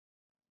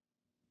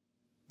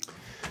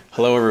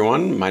Hello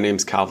everyone, my name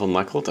is Calvin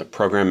Leckelt, a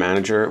Program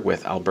Manager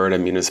with Alberta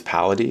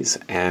Municipalities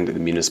and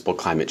the Municipal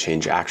Climate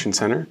Change Action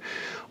Centre.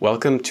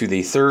 Welcome to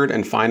the third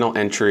and final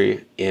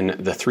entry in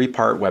the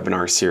three-part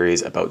webinar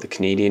series about the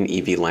Canadian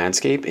EV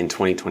landscape in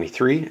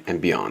 2023 and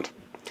beyond.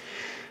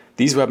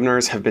 These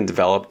webinars have been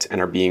developed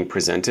and are being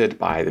presented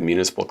by the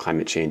Municipal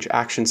Climate Change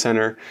Action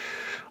Centre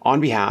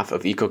on behalf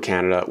of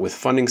Eco-Canada with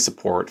funding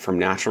support from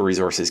Natural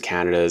Resources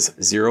Canada's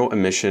Zero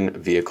Emission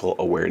Vehicle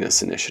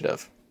Awareness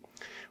Initiative.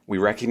 We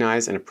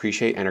recognize and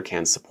appreciate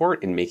NRCan's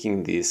support in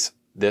making this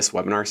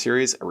webinar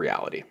series a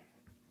reality.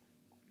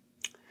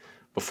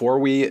 Before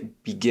we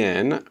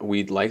begin,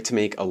 we'd like to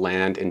make a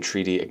land and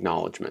treaty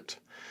acknowledgement.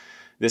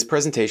 This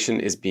presentation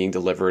is being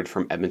delivered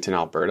from Edmonton,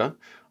 Alberta,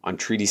 on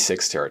Treaty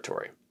 6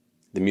 territory.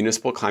 The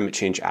Municipal Climate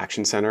Change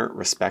Action Centre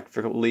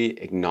respectfully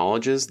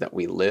acknowledges that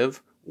we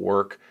live,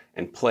 work,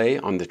 and play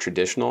on the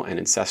traditional and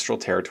ancestral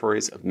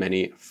territories of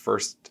many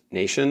First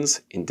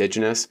Nations,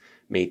 Indigenous,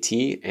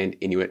 Métis, and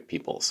Inuit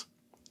peoples.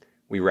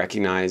 We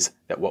recognize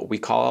that what we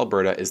call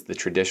Alberta is the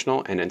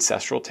traditional and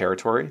ancestral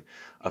territory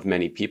of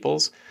many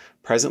peoples,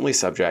 presently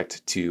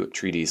subject to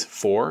Treaties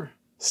 4,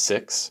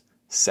 6,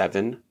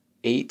 7,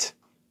 8,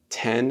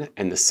 10,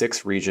 and the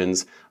 6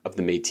 regions of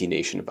the Métis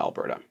Nation of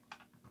Alberta.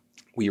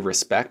 We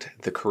respect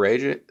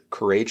the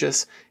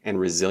courageous and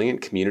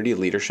resilient community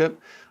leadership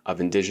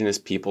of Indigenous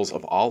peoples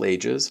of all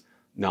ages,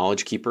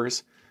 knowledge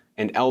keepers,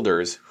 and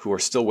elders who are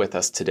still with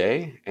us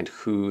today and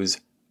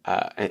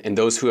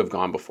those who have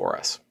gone before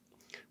us.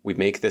 We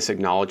make this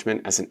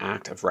acknowledgement as an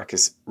act of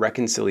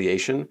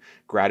reconciliation,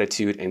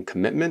 gratitude, and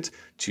commitment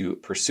to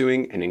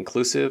pursuing an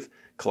inclusive,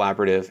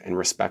 collaborative, and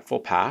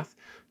respectful path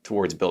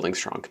towards building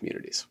strong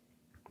communities.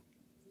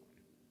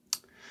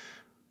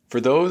 For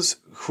those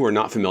who are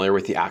not familiar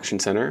with the Action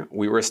Centre,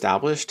 we were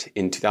established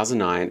in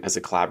 2009 as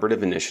a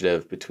collaborative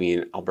initiative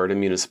between Alberta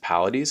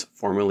municipalities,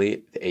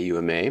 formerly the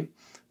AUMA,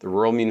 the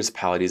Rural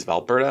Municipalities of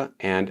Alberta,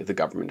 and the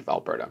Government of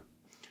Alberta.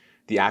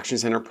 The Action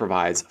Centre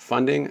provides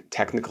funding,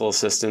 technical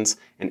assistance,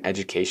 and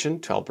education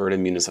to Alberta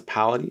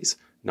municipalities,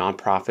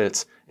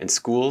 nonprofits, and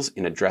schools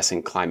in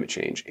addressing climate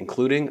change,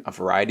 including a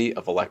variety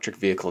of electric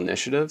vehicle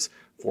initiatives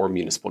for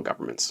municipal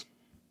governments.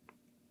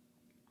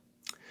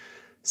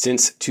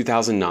 Since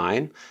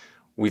 2009,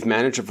 we've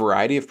managed a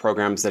variety of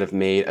programs that have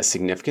made a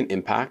significant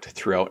impact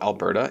throughout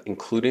Alberta,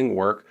 including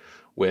work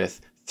with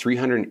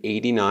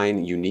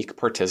 389 unique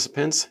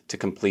participants to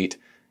complete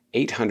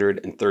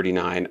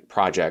 839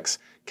 projects,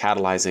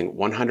 catalyzing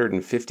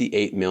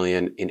 $158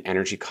 million in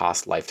energy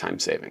cost lifetime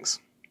savings.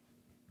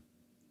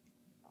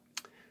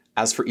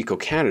 As for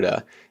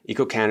Eco-Canada,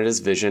 Eco-Canada's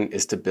vision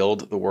is to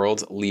build the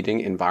world's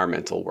leading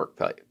environmental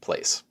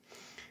workplace.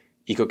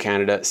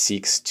 Eco-Canada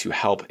seeks to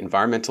help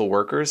environmental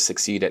workers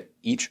succeed at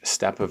each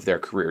step of their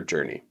career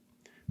journey.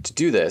 To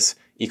do this,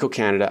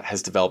 Eco-Canada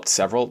has developed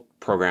several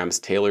programs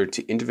tailored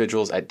to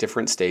individuals at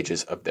different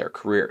stages of their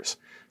careers.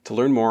 To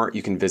learn more,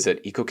 you can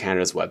visit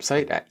Eco-Canada's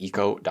website at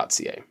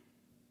eco.ca.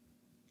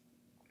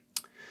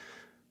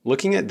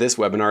 Looking at this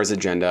webinar's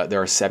agenda,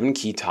 there are 7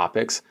 key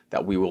topics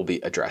that we will be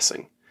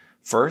addressing.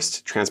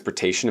 First,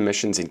 transportation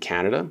emissions in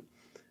Canada,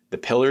 the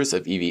pillars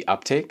of EV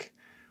uptake,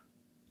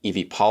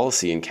 EV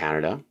policy in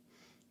Canada,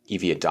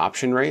 EV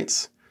adoption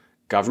rates,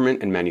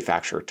 government and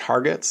manufacturer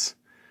targets,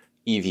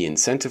 EV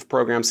incentive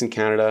programs in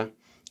Canada,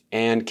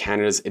 and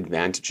Canada's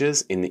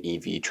advantages in the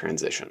EV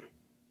transition.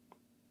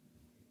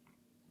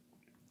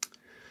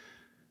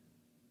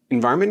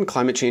 Environment and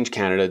Climate Change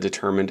Canada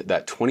determined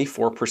that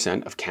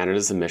 24% of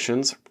Canada's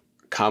emissions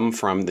come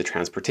from the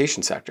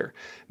transportation sector,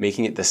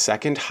 making it the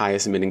second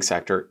highest emitting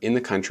sector in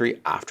the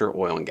country after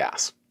oil and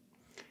gas.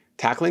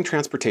 Tackling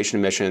transportation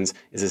emissions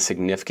is a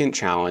significant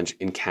challenge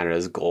in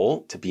Canada's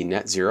goal to be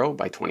net zero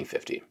by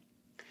 2050.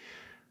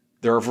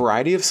 There are a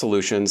variety of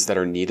solutions that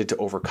are needed to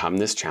overcome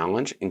this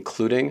challenge,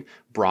 including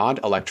broad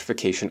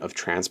electrification of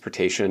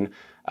transportation,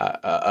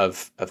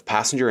 of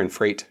passenger and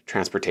freight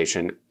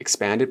transportation,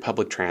 expanded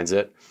public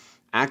transit,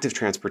 active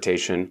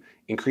transportation,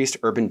 increased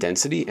urban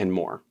density, and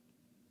more.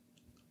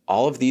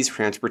 All of these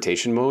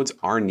transportation modes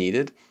are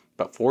needed,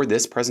 but for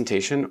this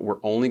presentation, we're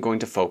only going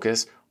to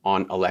focus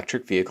on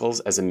electric vehicles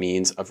as a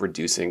means of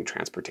reducing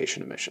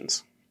transportation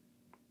emissions.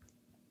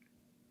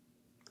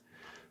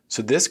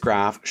 So this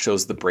graph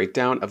shows the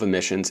breakdown of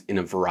emissions in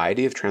a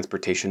variety of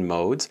transportation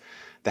modes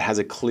that has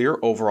a clear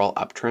overall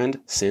uptrend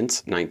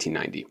since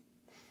 1990.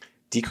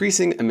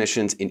 Decreasing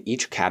emissions in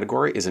each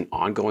category is an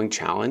ongoing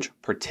challenge,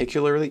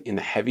 particularly in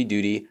the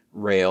heavy-duty,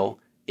 rail,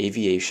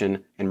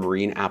 aviation, and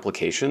marine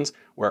applications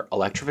where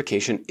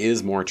electrification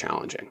is more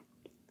challenging.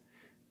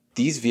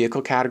 These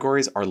vehicle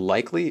categories are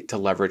likely to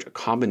leverage a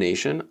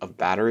combination of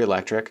battery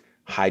electric,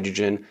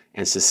 hydrogen,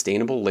 and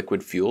sustainable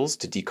liquid fuels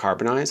to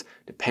decarbonize,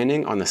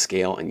 depending on the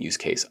scale and use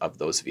case of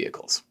those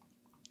vehicles.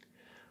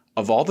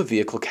 Of all the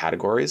vehicle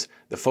categories,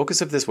 the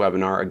focus of this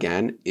webinar,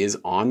 again, is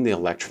on the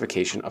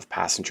electrification of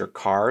passenger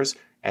cars,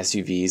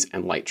 SUVs,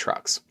 and light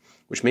trucks,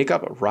 which make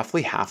up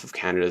roughly half of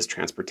Canada's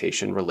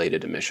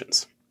transportation-related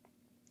emissions.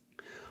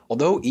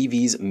 Although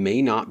EVs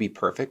may not be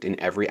perfect in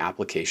every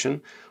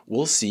application,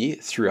 we'll see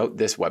throughout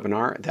this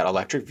webinar that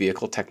electric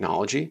vehicle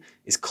technology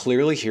is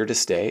clearly here to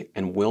stay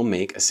and will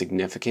make a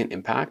significant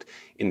impact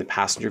in the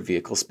passenger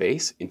vehicle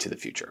space into the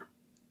future.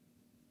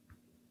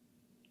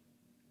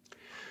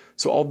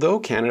 So although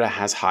Canada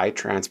has high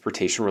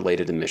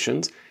transportation-related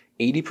emissions,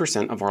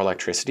 80% of our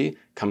electricity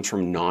comes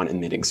from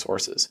non-emitting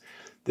sources.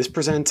 This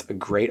presents a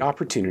great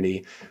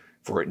opportunity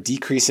for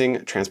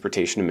decreasing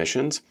transportation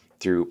emissions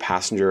through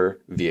passenger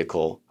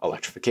vehicle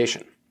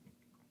electrification.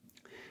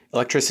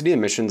 Electricity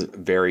emissions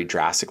vary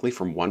drastically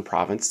from one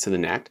province to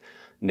the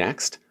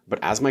next, but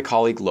as my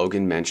colleague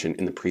Logan mentioned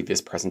in the previous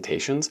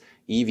presentations,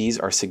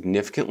 EVs are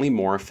significantly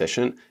more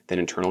efficient than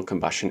internal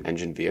combustion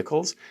engine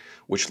vehicles,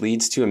 which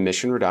leads to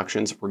emission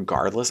reductions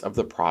regardless of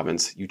the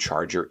province you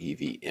charge your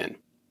EV in.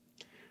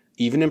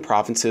 Even in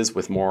provinces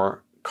with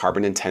more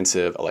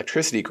carbon-intensive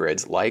electricity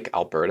grids like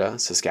Alberta,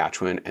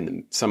 Saskatchewan,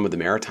 and some of the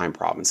maritime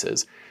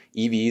provinces,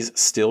 EVs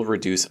still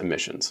reduce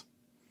emissions.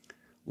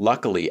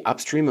 Luckily,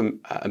 upstream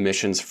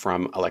emissions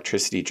from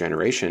electricity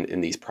generation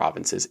in these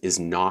provinces is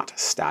not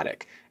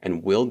static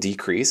and will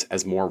decrease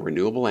as more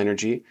renewable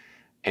energy,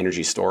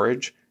 energy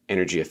storage,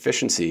 energy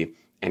efficiency,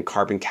 and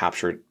carbon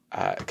capture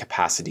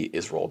capacity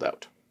is rolled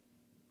out.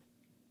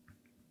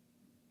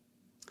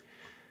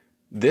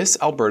 This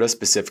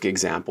Alberta-specific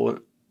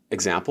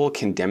example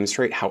can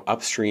demonstrate how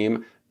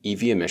upstream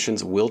EV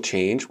emissions will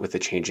change with the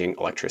changing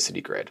electricity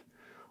grid.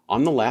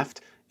 On the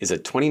left is a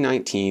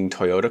 2019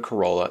 Toyota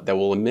Corolla that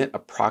will emit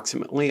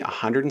approximately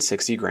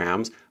 160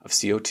 grams of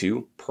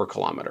CO2 per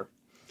kilometer,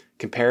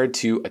 compared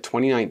to a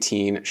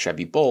 2019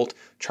 Chevy Bolt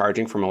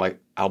charging from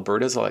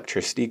Alberta's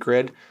electricity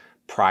grid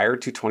prior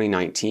to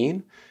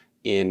 2019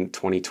 in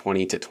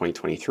 2020 to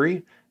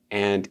 2023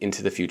 and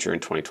into the future in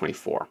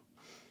 2024.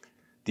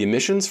 The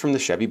emissions from the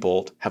Chevy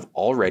Bolt have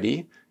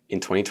already,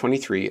 in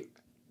 2023,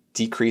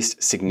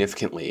 decreased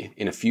significantly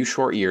in a few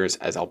short years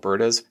as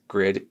Alberta's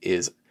grid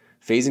is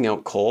phasing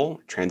out coal,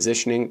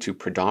 transitioning to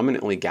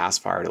predominantly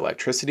gas-fired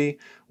electricity,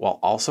 while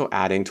also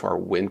adding to our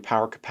wind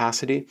power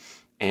capacity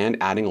and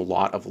adding a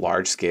lot of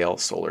large-scale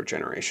solar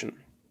generation.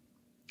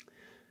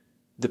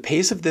 The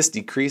pace of this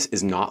decrease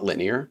is not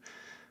linear,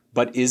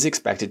 but is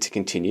expected to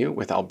continue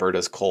with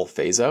Alberta's coal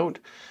phase-out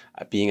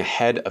being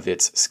ahead of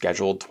its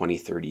scheduled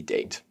 2030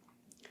 date.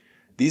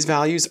 These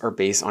values are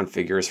based on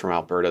figures from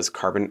Alberta's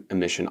Carbon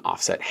Emission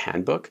Offset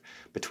Handbook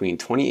between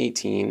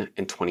 2018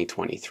 and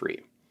 2023.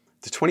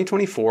 The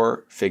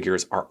 2024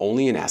 figures are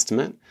only an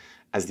estimate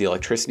as the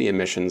electricity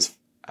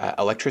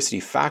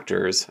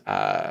factors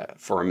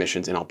for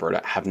emissions in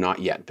Alberta have not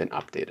yet been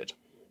updated.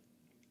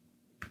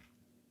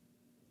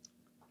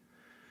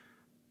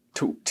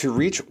 To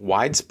reach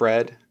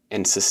widespread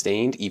and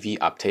sustained EV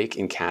uptake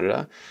in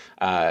Canada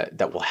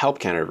that will help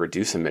Canada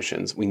reduce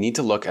emissions, we need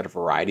to look at a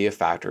variety of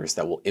factors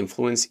that will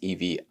influence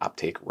EV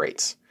uptake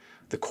rates.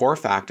 The core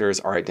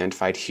factors are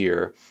identified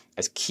here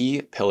as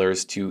key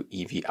pillars to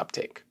EV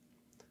uptake.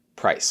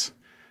 Price.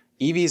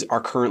 EVs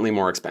are currently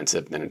more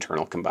expensive than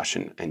internal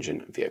combustion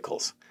engine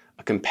vehicles.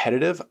 A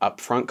competitive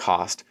upfront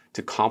cost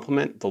to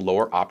complement the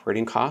lower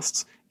operating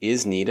costs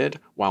is needed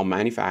while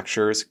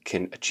manufacturers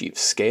can achieve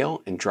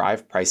scale and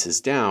drive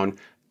prices down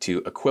to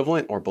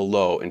equivalent or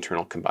below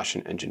internal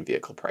combustion engine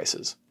vehicle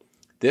prices.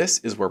 This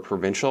is where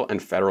provincial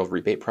and federal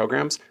rebate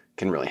programs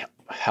can really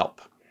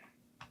help.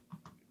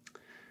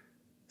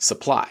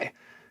 Supply.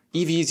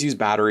 EVs use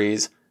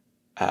batteries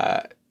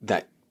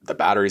that the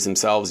batteries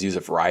themselves use a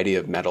variety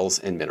of metals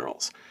and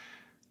minerals.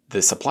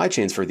 The supply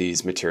chains for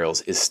these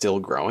materials is still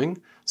growing,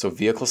 so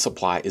vehicle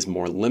supply is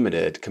more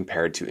limited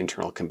compared to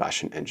internal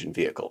combustion engine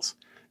vehicles.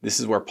 This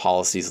is where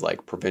policies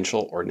like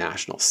provincial or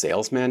national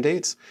sales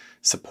mandates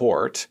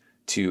support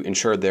to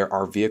ensure there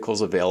are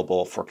vehicles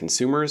available for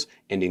consumers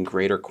and in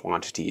greater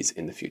quantities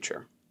in the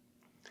future.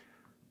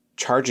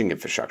 Charging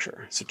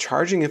infrastructure. So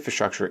charging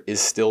infrastructure is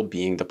still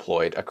being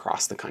deployed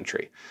across the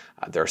country.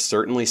 There are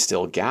certainly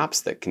still gaps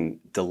that can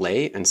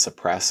delay and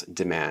suppress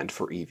demand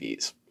for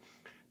EVs.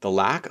 The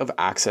lack of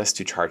access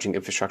to charging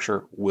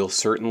infrastructure will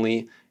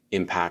certainly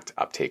impact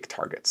uptake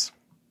targets.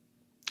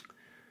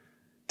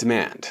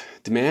 Demand.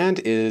 Demand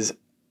is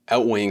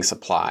outweighing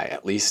supply,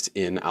 at least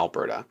in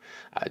Alberta.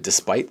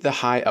 Despite the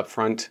high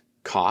upfront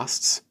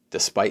costs,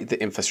 despite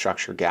the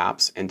infrastructure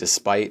gaps, and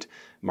despite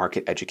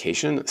market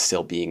education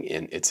still being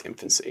in its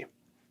infancy.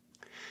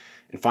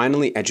 And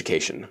finally,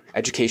 education.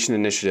 Education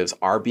initiatives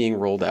are being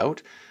rolled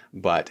out,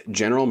 but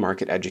general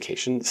market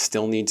education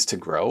still needs to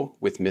grow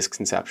with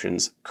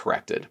misconceptions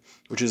corrected,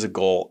 which is a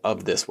goal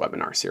of this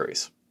webinar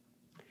series.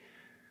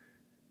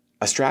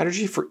 A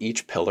strategy for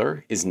each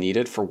pillar is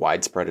needed for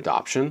widespread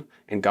adoption,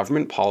 and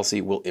government policy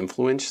will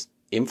influence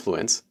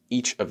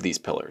each of these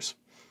pillars.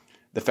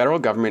 The federal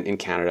government in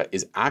Canada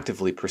is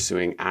actively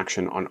pursuing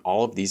action on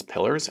all of these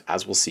pillars,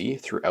 as we'll see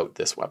throughout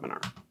this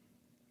webinar.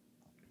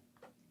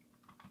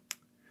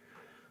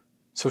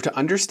 So to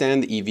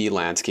understand the EV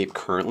landscape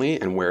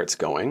currently and where it's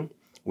going,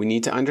 we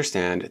need to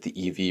understand the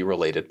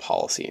EV-related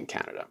policy in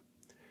Canada.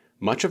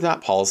 Much of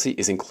that policy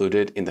is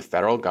included in the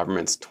federal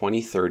government's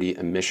 2030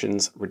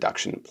 emissions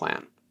reduction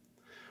plan.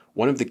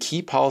 One of the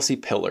key policy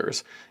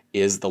pillars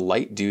is the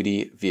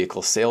light-duty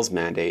vehicle sales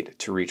mandate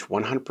to reach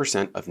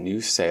 100% of new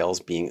sales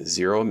being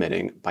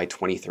zero-emitting by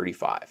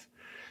 2035.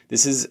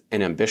 This is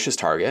an ambitious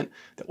target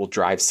that will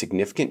drive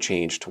significant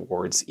change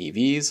towards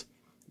EVs,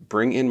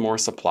 bring in more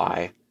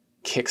supply,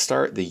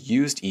 kickstart the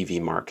used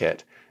EV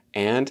market,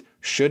 and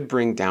should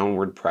bring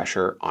downward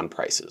pressure on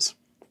prices.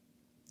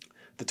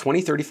 The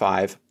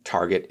 2035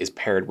 target is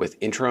paired with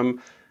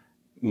interim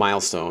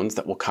milestones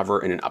that we'll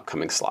cover in an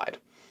upcoming slide.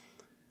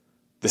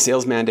 The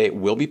sales mandate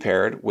will be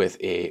paired with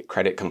a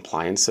credit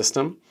compliance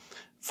system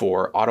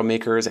for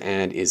automakers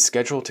and is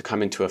scheduled to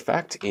come into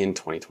effect in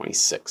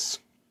 2026.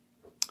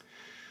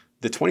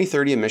 The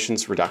 2030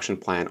 emissions reduction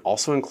plan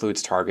also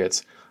includes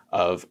targets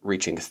of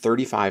reaching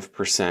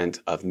 35%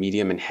 of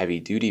medium and heavy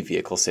duty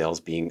vehicle sales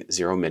being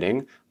zero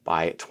emitting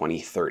by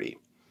 2030.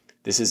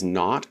 This is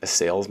not a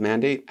sales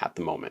mandate at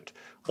the moment,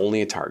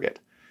 only a target.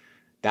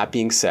 That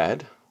being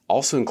said,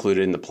 also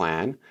included in the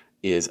plan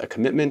is a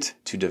commitment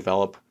to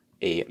develop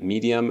a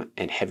medium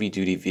and heavy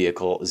duty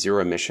vehicle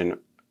zero emission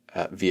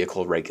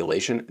vehicle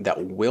regulation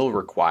that will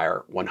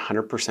require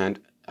 100%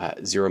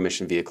 zero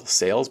emission vehicle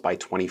sales by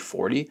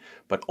 2040,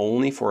 but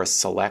only for a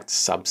select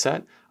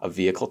subset of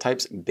vehicle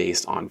types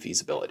based on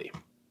feasibility.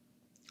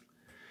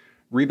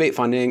 Rebate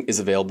funding is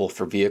available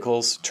for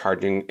vehicles,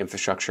 charging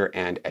infrastructure,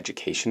 and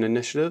education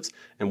initiatives,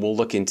 and we'll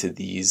look into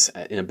these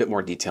in a bit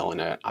more detail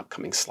in an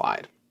upcoming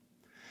slide.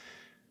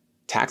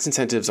 Tax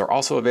incentives are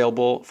also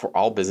available for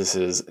all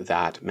businesses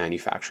that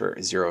manufacture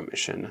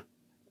zero-emission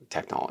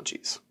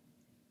technologies.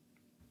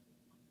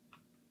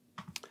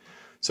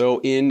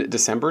 So in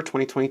December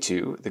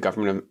 2022, the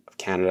Government of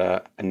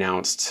Canada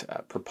announced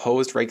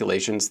proposed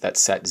regulations that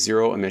set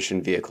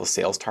zero-emission vehicle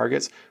sales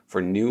targets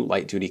for new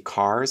light-duty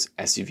cars,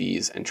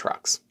 SUVs, and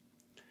trucks.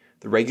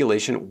 The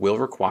regulation will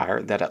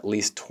require that at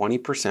least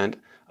 20%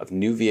 of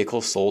new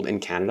vehicles sold in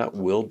Canada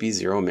will be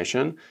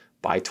zero-emission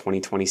by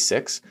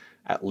 2026,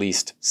 at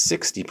least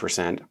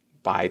 60%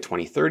 by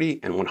 2030,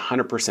 and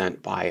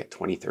 100% by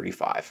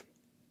 2035.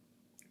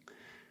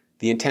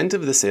 The intent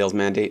of the sales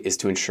mandate is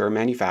to ensure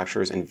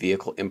manufacturers and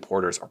vehicle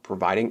importers are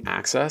providing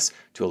access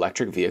to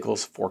electric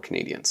vehicles for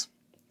Canadians.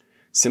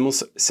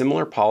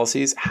 Similar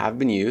policies have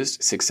been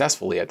used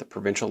successfully at the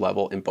provincial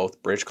level in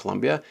both British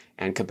Columbia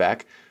and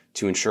Quebec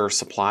to ensure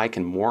supply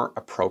can more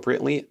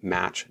appropriately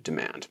match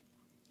demand.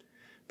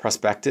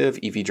 Prospective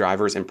EV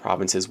drivers in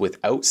provinces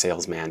without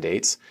sales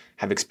mandates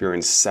have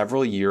experienced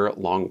several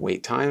year-long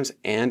wait times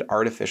and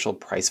artificial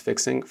price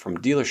fixing from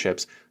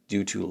dealerships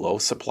due to low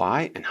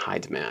supply and high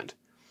demand.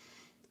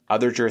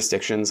 Other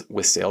jurisdictions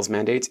with sales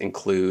mandates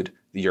include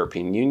the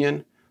European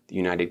Union, the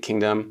United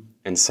Kingdom,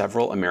 and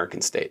several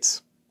American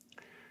states.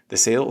 The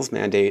sales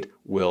mandate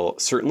will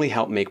certainly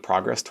help make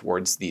progress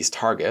towards these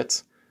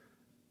targets,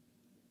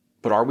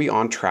 but are we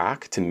on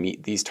track to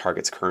meet these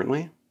targets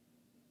currently?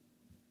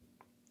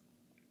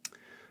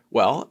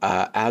 Well,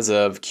 as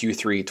of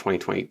Q3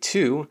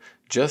 2022,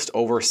 just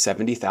over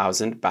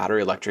 70,000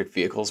 battery electric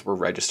vehicles were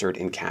registered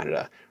in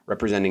Canada,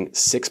 representing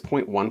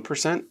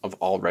 6.1% of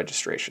all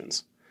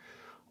registrations.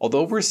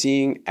 Although we're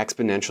seeing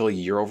exponential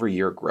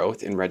year-over-year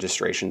growth in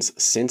registrations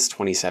since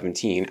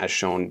 2017, as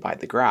shown by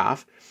the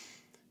graph,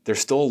 there's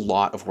still a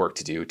lot of work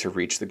to do to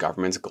reach the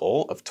government's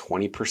goal of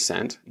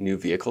 20% new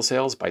vehicle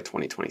sales by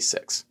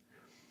 2026.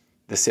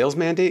 The sales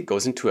mandate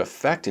goes into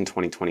effect in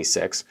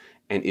 2026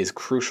 and is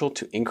crucial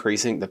to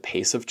increasing the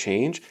pace of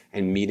change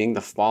and meeting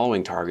the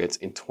following targets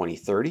in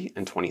 2030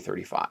 and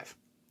 2035.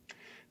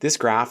 This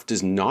graph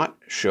does not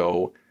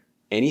show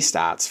any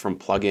stats from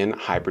plug-in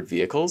hybrid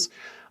vehicles,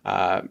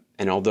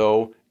 and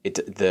although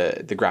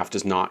the graph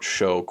does not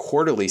show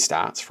quarterly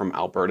stats from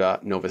Alberta,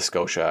 Nova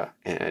Scotia,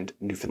 and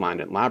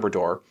Newfoundland and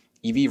Labrador,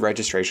 EV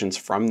registrations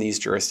from these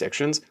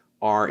jurisdictions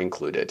are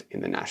included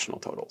in the national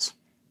totals.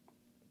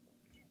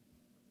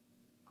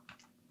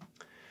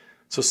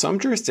 So some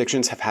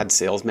jurisdictions have had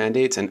sales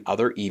mandates and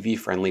other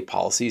EV-friendly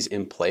policies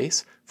in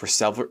place for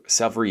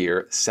several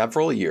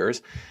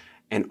years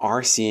and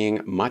are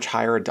seeing much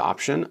higher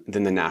adoption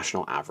than the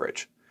national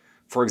average.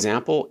 For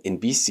example, in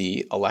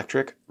BC,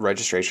 electric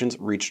registrations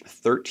reached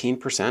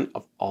 13%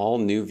 of all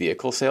new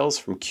vehicle sales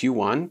from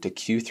Q1 to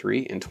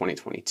Q3 in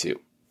 2022.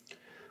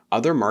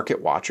 Other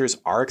market watchers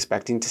are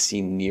expecting to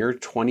see near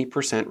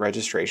 20%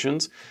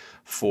 registrations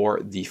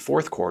for the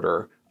fourth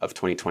quarter of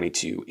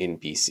 2022 in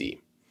BC.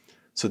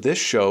 So this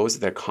shows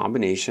that a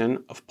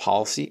combination of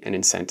policy and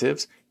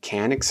incentives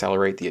can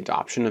accelerate the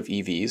adoption of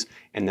EVs,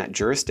 and that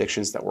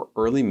jurisdictions that were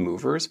early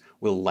movers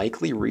will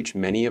likely reach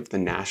many of the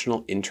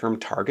national interim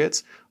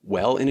targets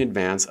well in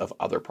advance of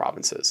other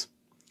provinces.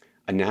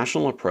 A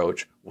national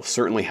approach will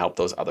certainly help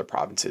those other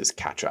provinces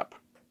catch up.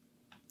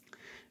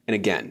 And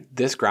again,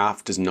 this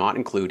graph does not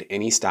include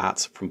any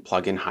stats from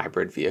plug-in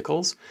hybrid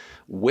vehicles.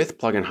 With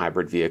plug-in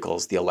hybrid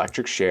vehicles, the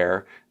electric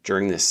share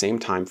during this same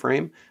time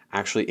frame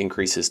actually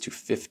increases to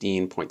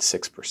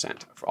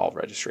 15.6% for all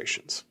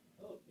registrations.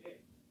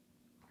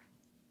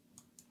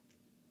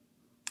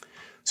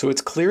 So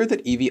it's clear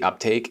that EV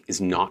uptake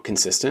is not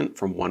consistent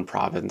from one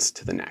province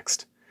to the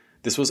next.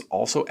 This was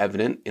also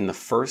evident in the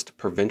first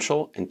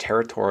provincial and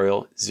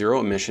territorial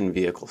zero-emission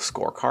vehicle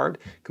scorecard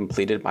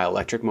completed by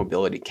Electric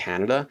Mobility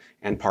Canada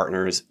and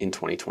partners in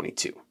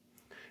 2022.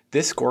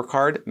 This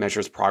scorecard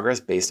measures progress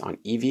based on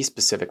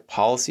EV-specific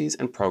policies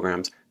and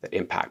programs that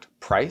impact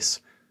price,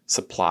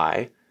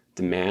 supply,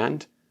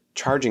 demand,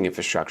 charging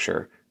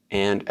infrastructure,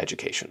 and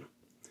education.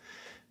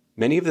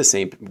 Many of the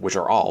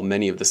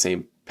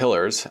same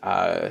pillars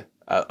of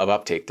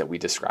uptake that we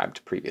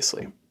described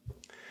previously.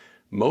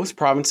 Most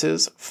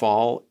provinces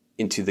fall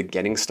into the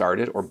getting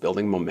started or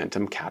building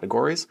momentum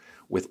categories,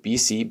 with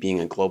BC being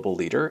a global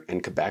leader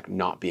and Quebec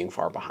not being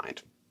far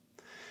behind.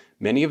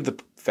 Many of the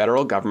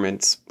federal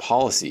government's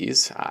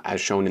policies,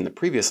 as shown in the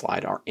previous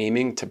slide, are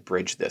aiming to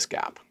bridge this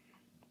gap.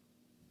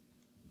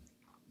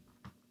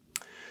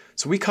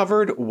 So we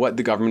covered what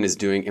the government is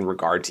doing in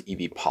regard to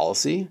EV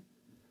policy,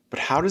 but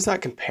how does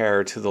that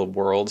compare to the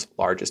world's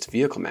largest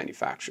vehicle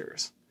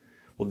manufacturers?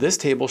 Well, this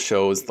table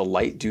shows the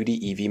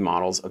light-duty EV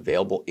models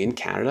available in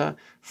Canada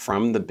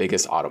from the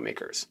biggest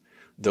automakers.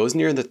 Those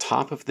near the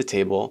top of the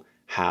table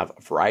have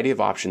a variety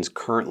of options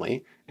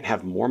currently and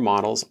have more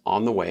models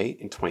on the way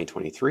in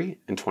 2023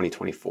 and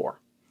 2024.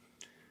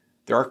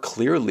 There are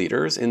clear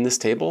leaders in this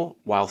table,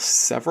 while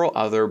several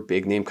other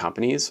big-name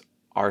companies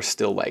are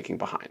still lagging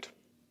behind.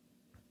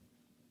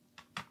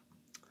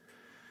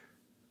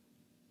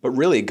 But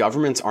really,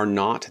 governments are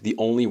not the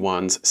only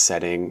ones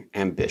setting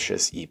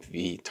ambitious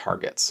EV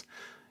targets.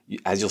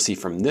 As you'll see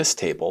from this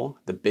table,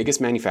 the biggest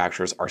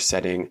manufacturers are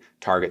setting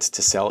targets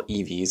to sell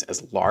EVs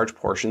as large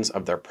portions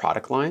of their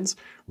product lines,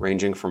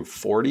 ranging from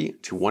 40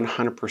 to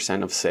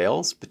 100% of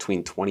sales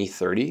between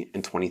 2030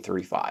 and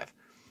 2035.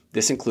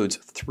 This includes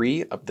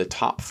 3 of the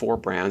top 4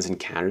 brands in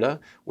Canada,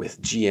 with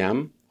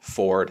GM,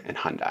 Ford, and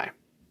Hyundai.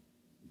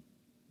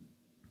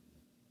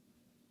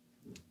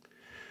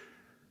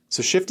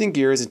 So shifting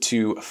gears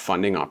into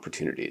funding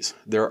opportunities,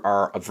 there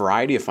are a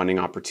variety of funding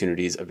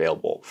opportunities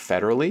available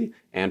federally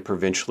and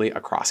provincially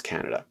across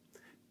Canada.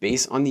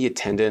 Based on the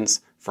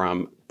attendance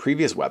from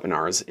previous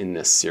webinars in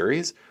this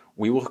series,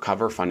 we will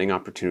cover funding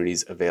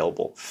opportunities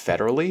available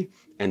federally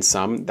and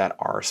some that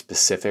are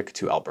specific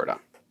to Alberta.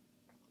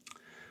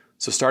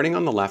 So starting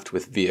on the left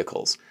with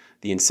vehicles,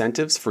 the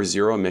Incentives for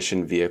Zero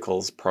Emission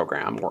Vehicles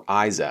program, or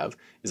IZEV,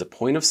 is a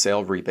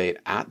point-of-sale rebate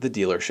at the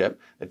dealership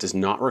that does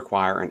not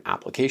require an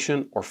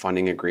application or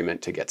funding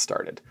agreement to get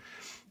started,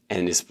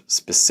 and is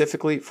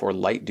specifically for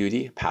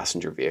light-duty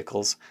passenger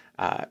vehicles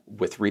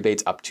with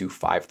rebates up to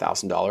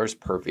 $5,000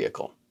 per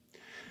vehicle.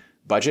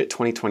 Budget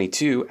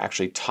 2022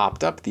 actually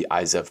topped up the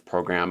IZEV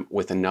program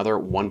with another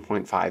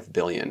 $1.5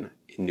 billion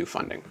in new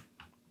funding.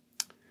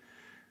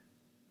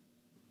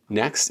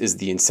 Next is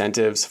the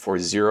incentives for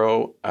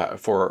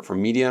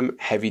medium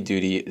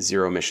heavy-duty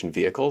zero-emission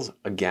vehicles.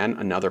 Again,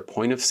 another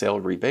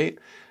point-of-sale rebate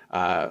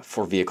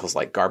for vehicles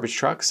like garbage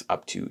trucks,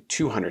 up to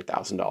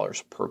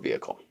 $200,000 per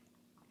vehicle.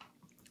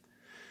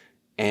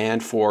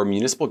 And for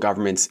municipal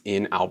governments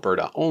in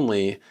Alberta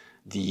only,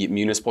 the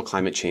Municipal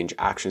Climate Change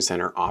Action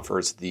Centre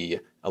offers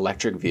the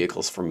Electric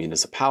Vehicles for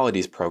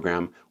Municipalities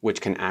program,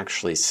 which can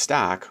actually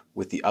stack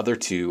with the other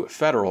 2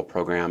 federal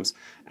programs.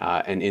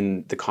 And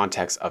in the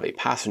context of a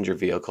passenger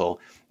vehicle,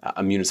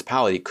 a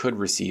municipality could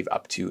receive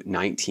up to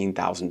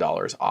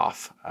 $19,000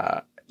 off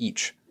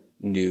each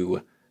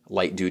new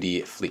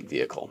light-duty fleet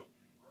vehicle.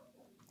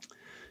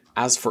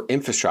 As for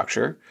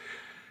infrastructure,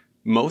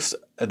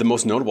 the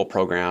most notable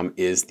program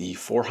is the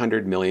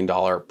 $400 million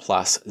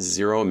plus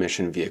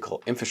zero-emission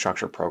vehicle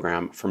infrastructure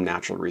program from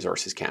Natural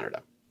Resources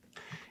Canada.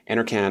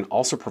 NRCan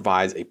also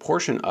provides a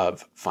portion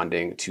of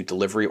funding to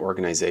delivery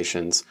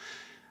organizations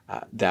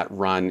that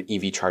run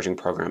EV charging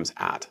programs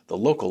at the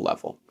local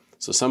level.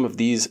 So some of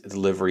these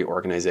delivery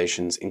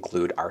organizations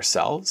include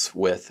ourselves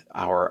with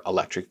our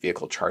electric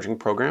vehicle charging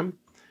program,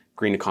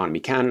 Green Economy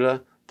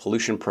Canada,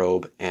 Pollution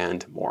Probe,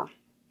 and more.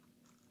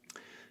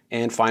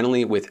 And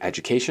finally, with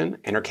education,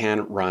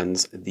 NRCan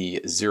runs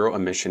the Zero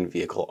Emission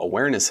Vehicle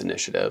Awareness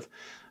Initiative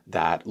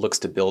that looks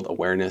to build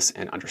awareness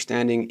and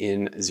understanding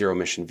in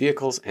zero-emission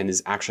vehicles and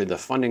is actually the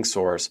funding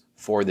source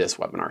for this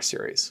webinar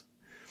series.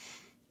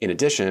 In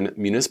addition,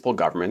 municipal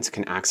governments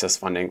can access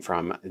funding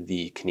from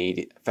the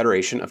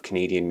Federation of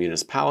Canadian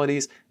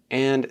Municipalities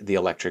and the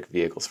Electric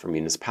Vehicles for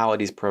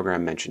Municipalities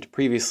program mentioned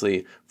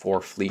previously for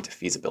fleet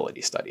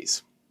feasibility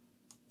studies.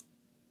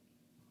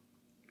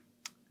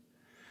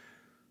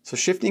 So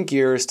shifting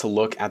gears to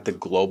look at the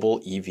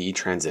global EV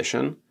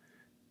transition,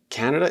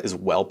 Canada is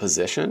well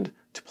positioned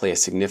to play a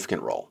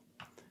significant role.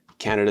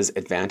 Canada's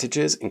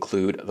advantages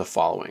include the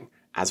following.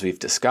 As we've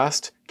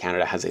discussed,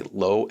 Canada has a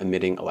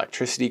low-emitting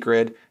electricity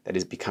grid that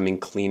is becoming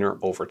cleaner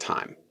over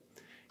time.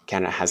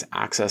 Canada has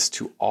access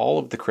to all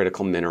of the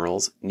critical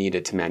minerals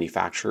needed to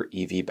manufacture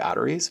EV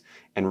batteries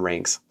and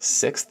ranks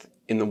 6th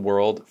in the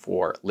world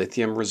for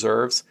lithium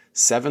reserves,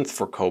 7th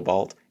for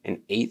cobalt, and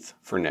 8th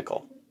for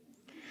nickel.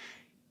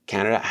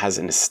 Canada has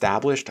an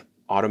established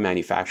auto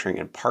manufacturing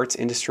and parts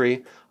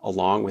industry,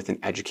 along with an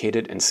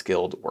educated and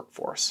skilled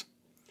workforce.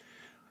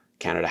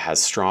 Canada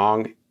has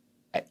strong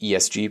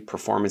ESG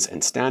performance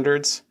and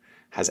standards.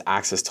 has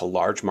access to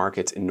large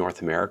markets in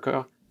North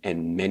America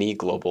and many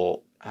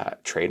global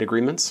trade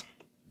agreements.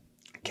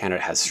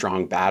 Canada has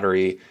strong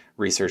battery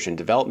research and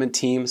development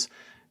teams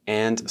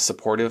and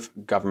supportive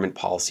government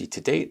policy to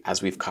date,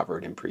 as we've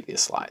covered in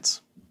previous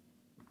slides.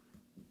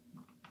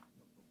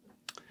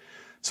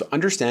 So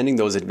understanding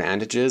those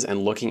advantages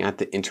and looking at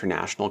the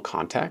international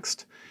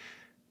context,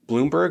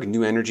 Bloomberg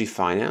New Energy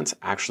Finance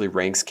actually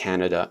ranks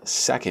Canada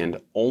second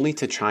only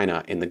to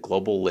China in the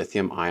global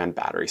lithium-ion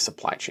battery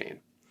supply chain.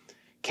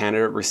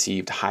 Canada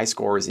received high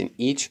scores in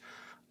each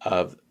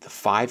of the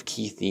 5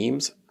 key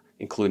themes,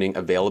 including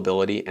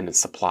availability and the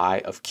supply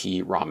of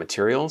key raw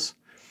materials,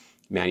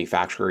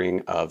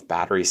 manufacturing of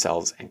battery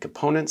cells and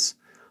components,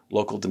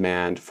 local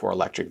demand for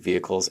electric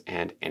vehicles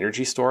and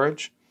energy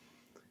storage,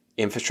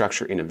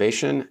 infrastructure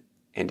innovation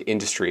and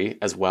industry,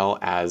 as well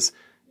as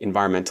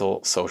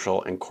environmental,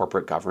 social, and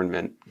corporate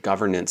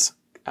governance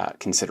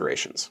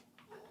considerations.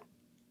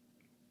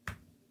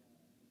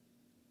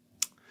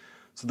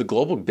 So the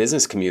global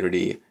business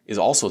community is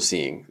also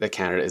seeing that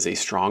Canada is a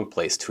strong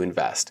place to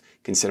invest,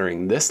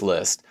 considering this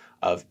list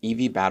of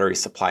EV battery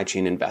supply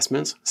chain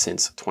investments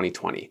since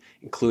 2020,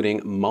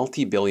 including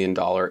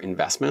multi-billion-dollar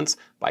investments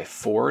by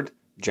Ford,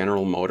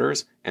 General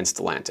Motors, and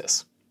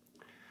Stellantis.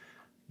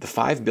 The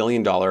 $5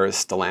 billion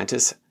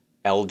Stellantis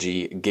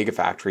LG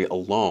Gigafactory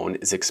alone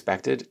is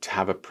expected to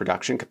have a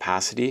production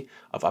capacity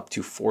of up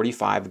to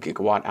 45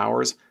 gigawatt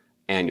hours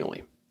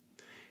annually.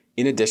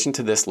 In addition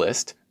to this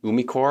list,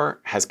 Umicore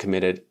has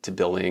committed to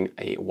building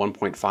a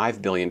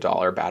 $1.5 billion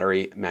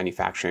battery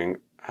manufacturing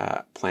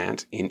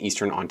plant in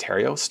Eastern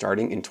Ontario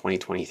starting in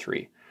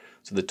 2023.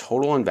 So the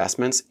total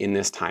investments in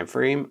this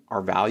timeframe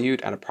are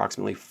valued at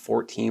approximately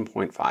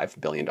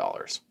 $14.5 billion.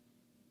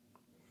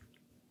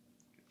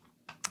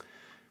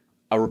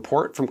 A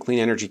report from Clean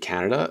Energy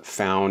Canada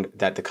found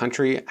that the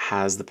country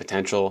has the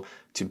potential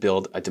to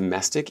build a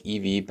domestic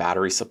EV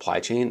battery supply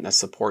chain that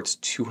supports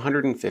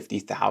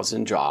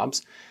 250,000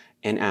 jobs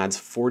and adds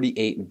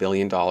 $48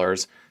 billion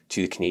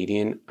to the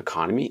Canadian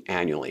economy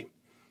annually.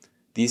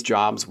 These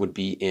jobs would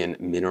be in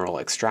mineral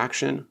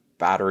extraction,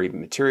 battery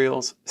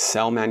materials,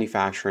 cell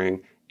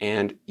manufacturing,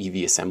 and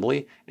EV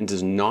assembly, and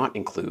does not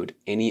include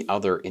any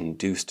other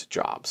induced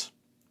jobs.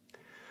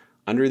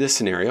 Under this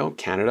scenario,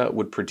 Canada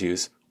would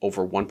produce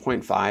over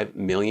 1.5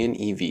 million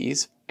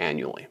EVs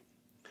annually.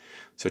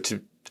 So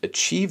to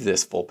achieve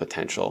this full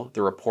potential,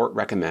 the report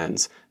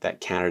recommends that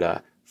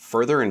Canada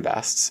further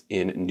invests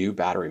in new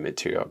battery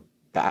materials,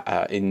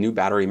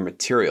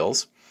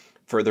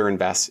 further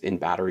invests in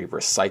battery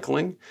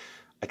recycling,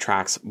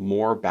 attracts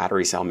more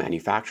battery cell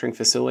manufacturing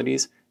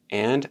facilities,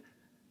 and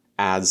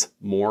adds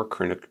more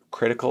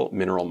critical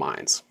mineral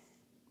mines.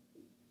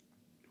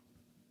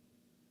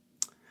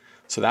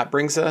 So that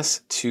brings us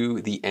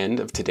to the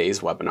end of today's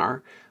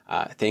webinar.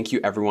 Thank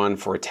you everyone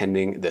for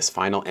attending this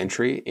final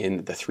entry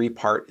in the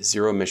 3-part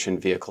Zero Emission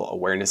Vehicle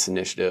Awareness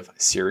Initiative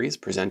series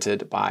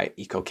presented by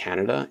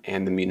EcoCanada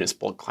and the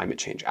Municipal Climate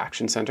Change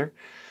Action Centre.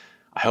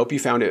 I hope you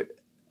found it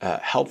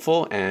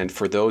helpful, and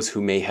for those who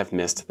may have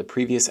missed the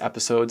previous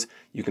episodes,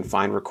 you can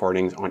find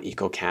recordings on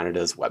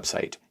EcoCanada's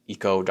website,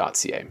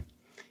 eco.ca.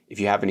 If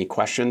you have any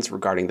questions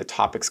regarding the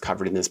topics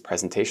covered in this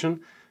presentation,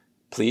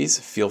 please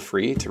feel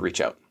free to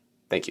reach out.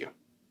 Thank you.